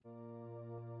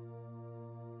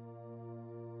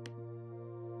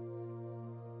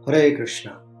Hare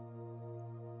Krishna.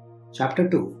 Chapter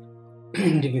 2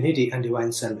 Divinity and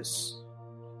Divine Service.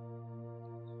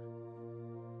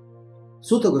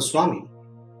 Suta Goswami,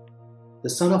 the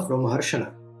son of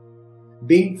Ramaharshana,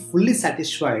 being fully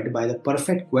satisfied by the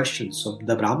perfect questions of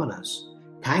the Brahmanas,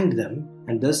 thanked them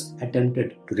and thus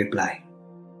attempted to reply.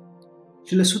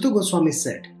 Srila Suta Goswami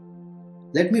said,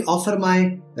 "Let me offer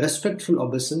my respectful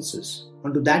obeisances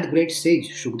unto that great sage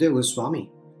Shukdev Goswami,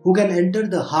 who can enter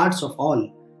the hearts of all.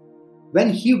 When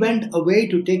he went away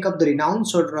to take up the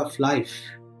renounced order of life,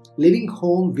 leaving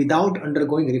home without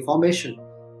undergoing reformation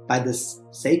by the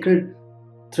sacred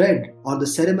thread or the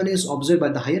ceremonies observed by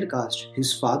the higher caste,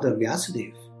 his father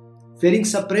Vyasadeva, fearing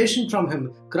separation from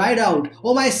him, cried out,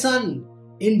 'O my son!'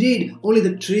 Indeed, only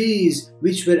the trees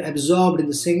which were absorbed in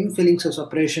the same feelings of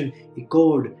separation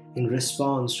echoed in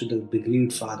response to the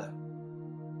bereaved father.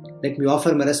 Let me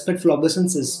offer my respectful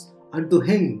obeisances unto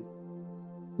him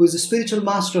who is the spiritual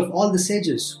master of all the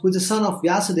sages, who is the son of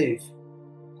Vyasadeva,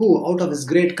 who, out of his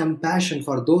great compassion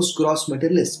for those gross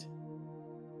materialists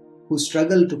who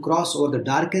struggle to cross over the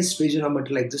darkest region of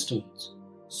material existence,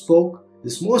 spoke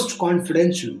this most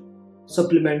confidential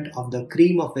supplement of the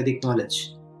cream of Vedic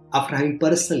knowledge, after having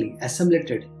personally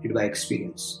assimilated it by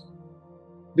experience.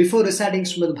 Before reciting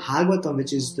Srimad Bhagavatam,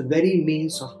 which is the very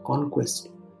means of conquest,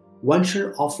 one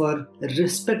should offer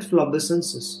respectful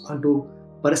obeisances unto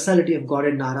personality of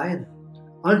Godhead Narayana,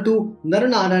 unto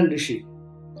Naranarayan Rishi,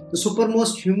 the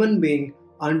supermost human being,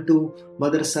 unto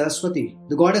Mother Saraswati,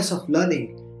 the goddess of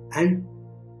learning, and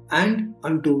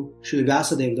unto Sri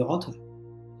Vyasadeva, the author.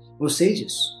 O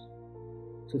sages,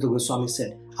 Suta Goswami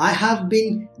said, I have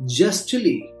been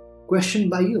justly questioned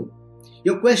by you.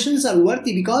 Your questions are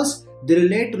worthy because they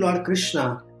relate to Lord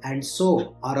Krishna and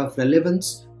so are of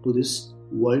relevance to this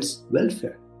world's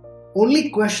welfare. Only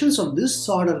questions of this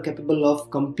sort are capable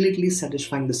of completely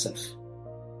satisfying the self.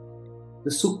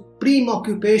 The supreme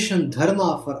occupation,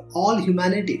 dharma, for all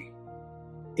humanity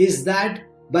is that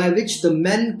by which the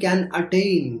men can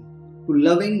attain to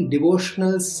loving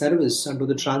devotional service unto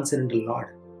the transcendental Lord.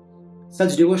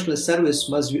 Such devotional service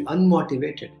must be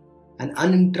unmotivated and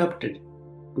uninterrupted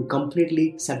to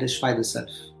completely satisfy the self.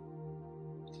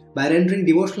 By rendering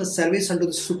devotional service unto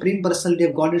the Supreme Personality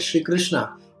of Godhead Sri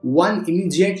Krishna, one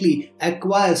immediately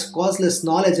acquires causeless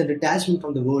knowledge and detachment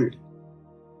from the world.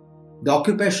 The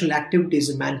occupational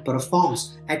activities a man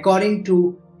performs according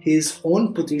to his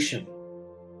own position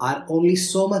are only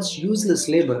so much useless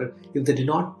labor if they do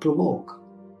not provoke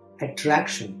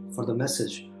attraction for the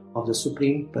message of the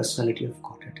Supreme Personality of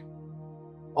Godhead.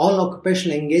 All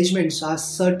occupational engagements are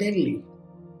certainly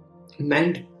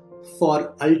meant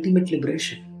for ultimate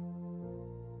liberation.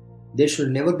 They should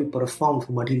never be performed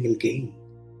for material gain.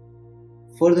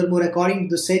 Furthermore, according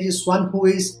to the sages, one who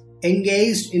is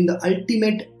engaged in the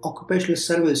ultimate occupational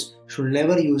service should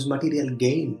never use material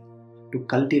gain to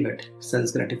cultivate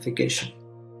sense gratification.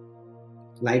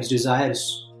 Life's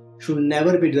desires should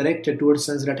never be directed towards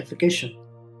sense gratification.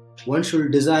 One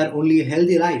should desire only a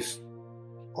healthy life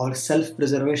or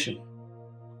self-preservation.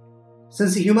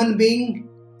 Since a human being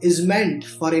is meant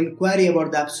for inquiry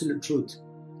about the absolute truth,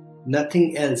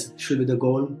 nothing else should be the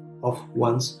goal of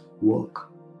one's work.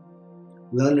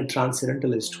 Learned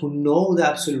transcendentalists who know the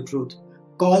absolute truth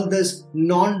call this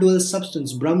non-dual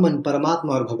substance Brahman,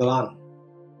 Paramatma or Bhagavan.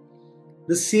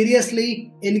 The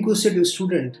seriously inquisitive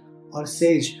student or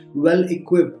sage, well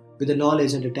equipped with the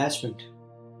knowledge and detachment,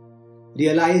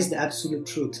 realize the absolute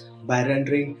truth by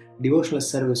rendering devotional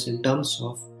service in terms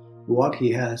of what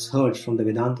he has heard from the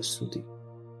Vedanta Shruti.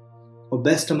 O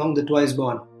best among the twice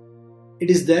born, it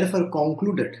is therefore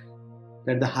concluded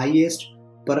that the highest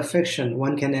perfection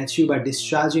one can achieve by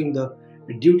discharging the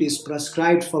duties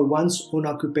prescribed for one's own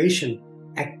occupation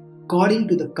according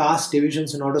to the caste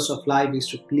divisions and orders of life is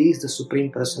to please the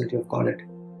Supreme Personality of Godhead.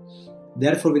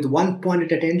 Therefore, with one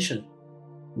pointed attention,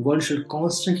 one should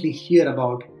constantly hear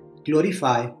about,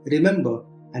 glorify, remember,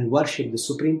 and worship the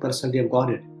Supreme Personality of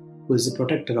Godhead, who is the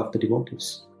protector of the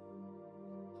devotees.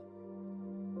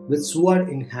 With sword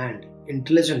in hand,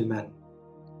 intelligent man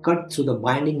cut through the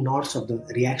binding knots of the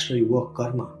reactionary work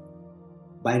karma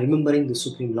by remembering the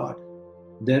Supreme Lord.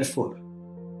 Therefore,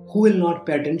 who will not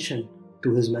pay attention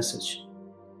to his message?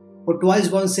 O twice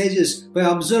born sages, by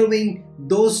observing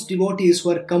those devotees who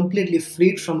are completely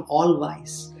freed from all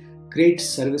vice, great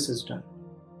service is done.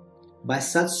 By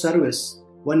such service,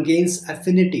 one gains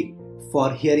affinity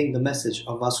for hearing the message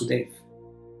of Vasudeva.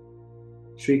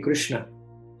 Sri Krishna,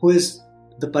 who is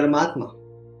the Paramatma,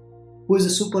 who is the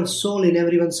super soul in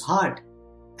everyone's heart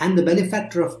and the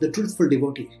benefactor of the truthful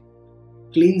devotee,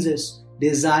 cleanses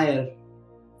desire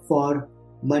for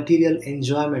material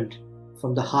enjoyment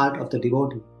from the heart of the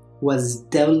devotee who has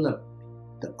developed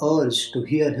the urge to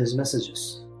hear his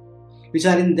messages, which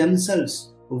are in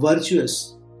themselves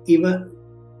virtuous even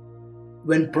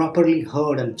when properly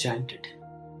heard and chanted.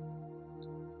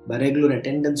 By regular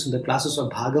attendance in the classes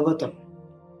of Bhagavatam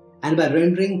and by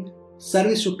rendering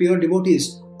service to pure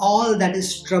devotees, all that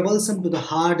is troublesome to the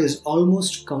heart is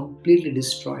almost completely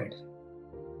destroyed.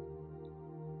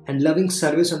 And loving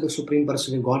service unto Supreme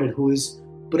Personality of Godhead, who is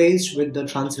praised with the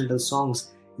transcendental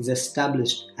songs, is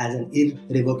established as an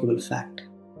irrevocable fact.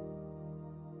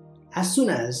 As soon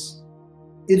as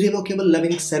irrevocable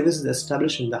loving service is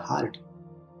established in the heart,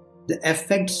 the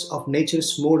effects of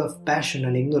nature's mode of passion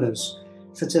and ignorance,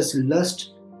 such as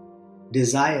lust,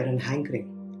 desire and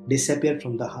hankering, disappear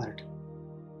from the heart.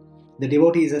 The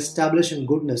devotee is established in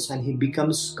goodness and he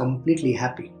becomes completely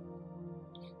happy.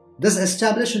 Thus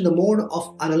established in the mode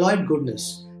of unalloyed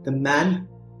goodness, the man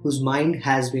whose mind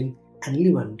has been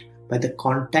enlivened by the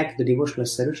contact the devotional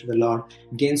service to the Lord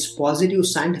gains positive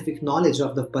scientific knowledge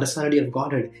of the personality of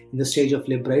Godhead in the stage of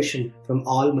liberation from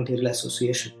all material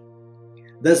association.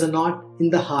 Thus the knot in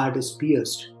the heart is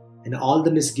pierced and all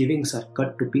the misgivings are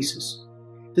cut to pieces.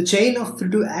 The chain of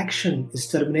fruitive action is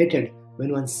terminated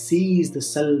when one sees the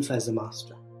self as the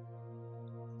master.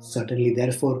 Certainly,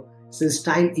 therefore, since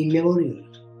time immemorial,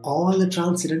 all the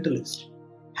transcendentalists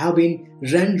have been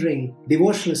rendering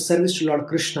devotional service to Lord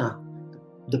Krishna,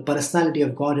 the personality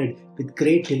of Godhead, with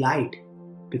great delight,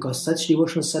 because such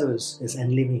devotional service is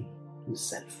enliving to the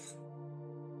self.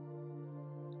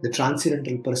 The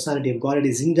transcendental personality of Godhead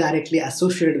is indirectly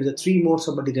associated with the three modes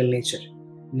of material nature,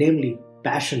 namely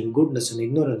passion, goodness and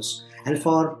ignorance, and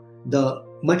for the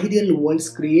material world's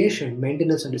creation,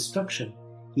 maintenance and destruction,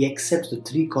 he accepts the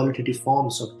three qualitative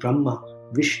forms of Brahma,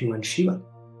 Vishnu and Shiva.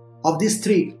 Of these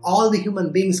three, all the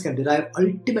human beings can derive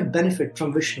ultimate benefit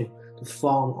from Vishnu, the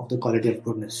form of the quality of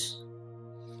goodness.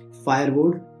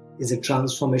 Firewood is a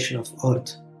transformation of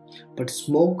earth, but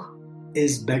smoke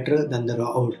is better than the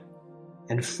raw wood,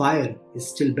 and fire is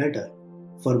still better,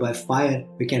 for by fire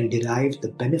we can derive the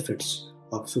benefits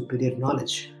of superior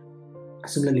knowledge.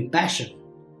 Similarly, passion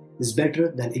is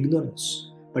better than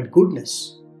ignorance, but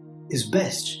goodness is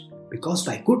best, because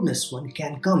by goodness one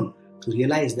can come to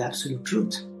realize the absolute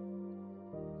truth.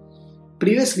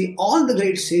 Previously, all the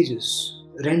great sages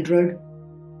rendered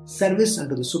service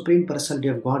unto the Supreme Personality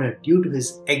of Godhead due to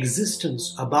his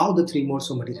existence above the three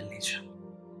modes of material nature.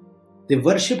 They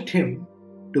worshipped him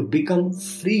to become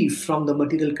free from the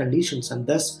material conditions and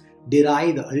thus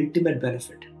derive the ultimate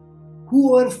benefit.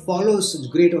 Whoever follows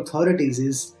such great authorities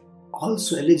is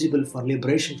also eligible for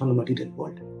liberation from the material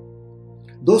world.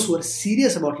 Those who are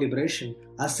serious about liberation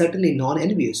are certainly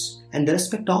non-envious and they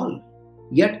respect all,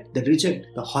 yet they reject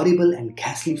the horrible and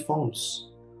ghastly forms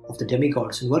of the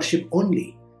demigods and worship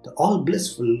only the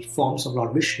all-blissful forms of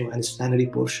Lord Vishnu and his plenary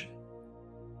portion.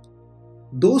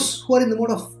 Those who are in the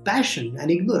mode of passion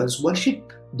and ignorance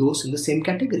worship those in the same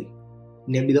category,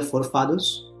 namely the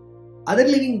forefathers, other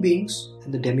living beings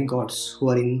and the demigods who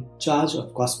are in charge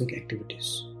of cosmic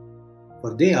activities.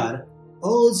 For they are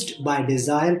urged by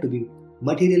desire to be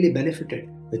materially benefited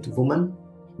with woman,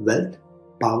 wealth,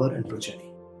 power and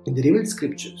progeny. In the revealed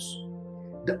scriptures,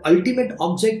 the ultimate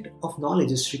object of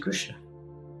knowledge is Sri Krishna.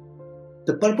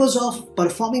 The purpose of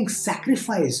performing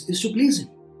sacrifice is to please him.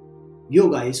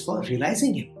 Yoga is for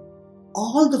realizing him.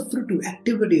 All the fruitive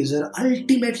activities are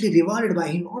ultimately rewarded by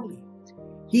him only.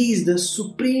 He is the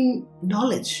supreme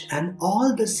knowledge and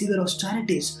all the severe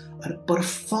austerities are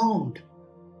performed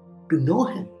to know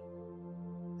him.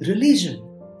 Religion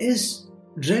is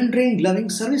rendering loving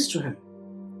service to him.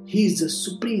 He is the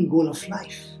supreme goal of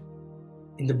life.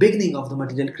 In the beginning of the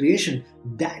material creation,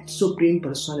 that Supreme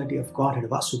Personality of Godhead,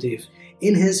 Vasudeva,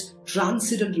 in his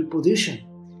transcendental position,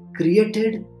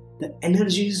 created the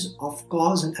energies of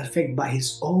cause and effect by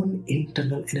his own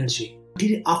internal energy.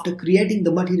 After creating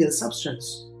the material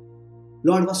substance,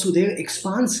 Lord Vasudeva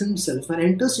expands himself and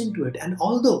enters into it, and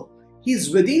although he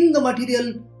is within the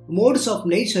material modes of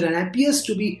nature and appears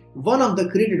to be one of the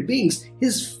created beings, he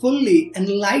is fully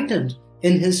enlightened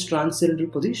in his transcendental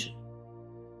position.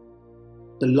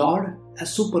 The Lord,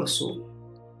 as Super Soul,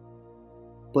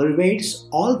 pervades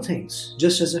all things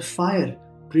just as a fire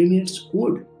permeates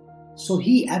wood. So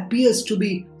he appears to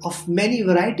be of many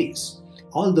varieties,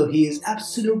 although he is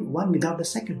absolute one without a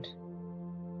second.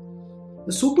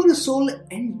 The Super Soul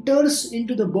enters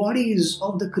into the bodies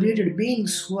of the created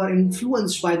beings who are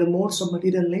influenced by the modes of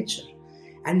material nature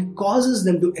and causes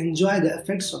them to enjoy the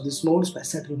effects of these modes by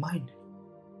subtle mind.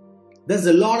 Thus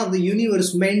the Lord of the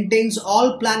universe maintains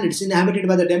all planets inhabited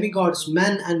by the demigods,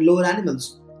 men and lower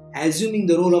animals. Assuming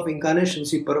the role of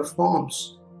incarnations, he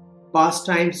performs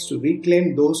pastimes to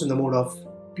reclaim those in the mode of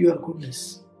pure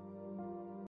goodness.